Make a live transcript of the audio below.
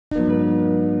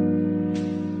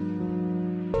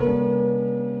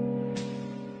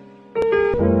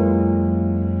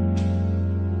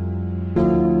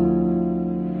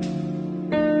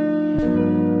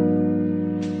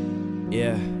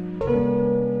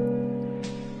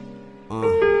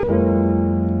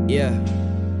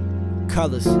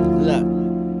colors. Look,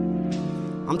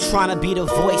 I'm trying to be the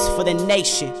voice for the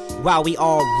nation while we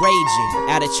all raging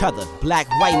at each other. Black,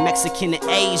 white, Mexican, and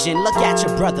Asian. Look at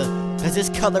your brother. Does his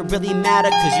color really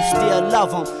matter? Cause you still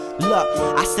love him. Look,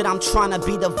 I said I'm trying to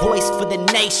be the voice for the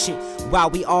nation while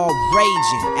we all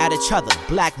raging at each other.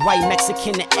 Black, white,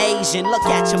 Mexican, and Asian. Look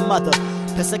at your mother.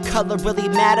 Does her color really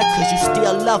matter? Cause you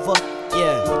still love her.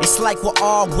 Yeah, it's like we're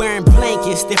all wearing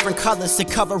blankets, different colors to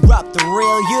cover up the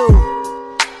real you.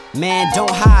 Man, don't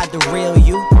hide the real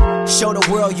you. Show the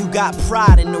world you got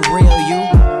pride in the real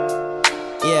you.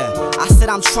 Yeah, I said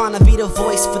I'm trying to be the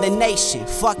voice for the nation.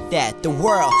 Fuck that, the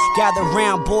world. Gather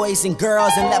round boys and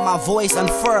girls and let my voice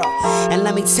unfurl. And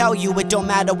let me tell you, it don't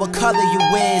matter what color you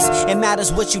is. It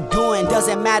matters what you doing,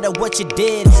 doesn't matter what you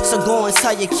did. So go and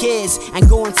tell your kids and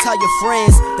go and tell your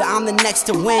friends that I'm the next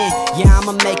to win. Yeah,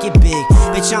 I'ma make it big.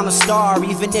 Bitch, I'm a star,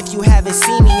 even if you haven't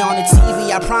seen me on the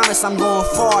TV. I promise I'm going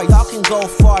far, y'all can go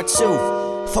far too.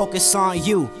 Focus on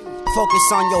you.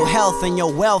 Focus on your health and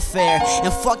your welfare.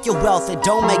 And fuck your wealth, it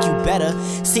don't make you better.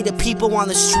 See, the people on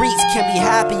the streets can be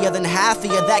happier than half of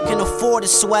you that can afford a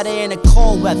sweater in the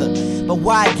cold weather. But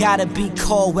why it gotta be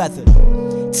cold weather?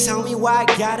 Tell me why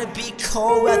it gotta be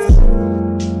cold weather.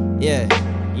 Yeah,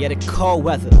 the cold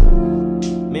weather.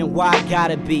 Man, why it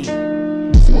gotta be?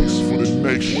 Voice for the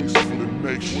nation,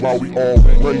 while we all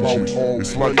raging.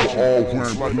 It's like we're all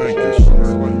wearing blankets.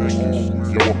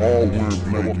 Yeah, we're all wearing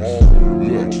blankets.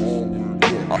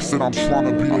 Look, I said I'm trying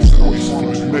to be a voice for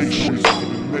the nation,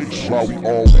 while we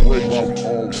all raging.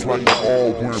 It's like we're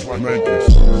all wearing blankets.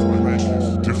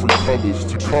 Different colors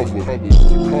to cover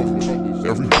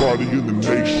everybody in the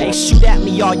nation. Hey, shoot at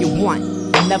me all you want,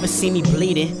 you'll never see me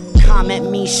bleeding. Comment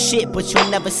me shit, but you'll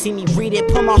never see me read it.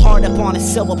 Put my heart up on a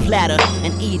silver platter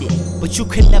and eat it. But you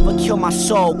could never kill my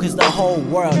soul, cause the whole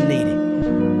world need it.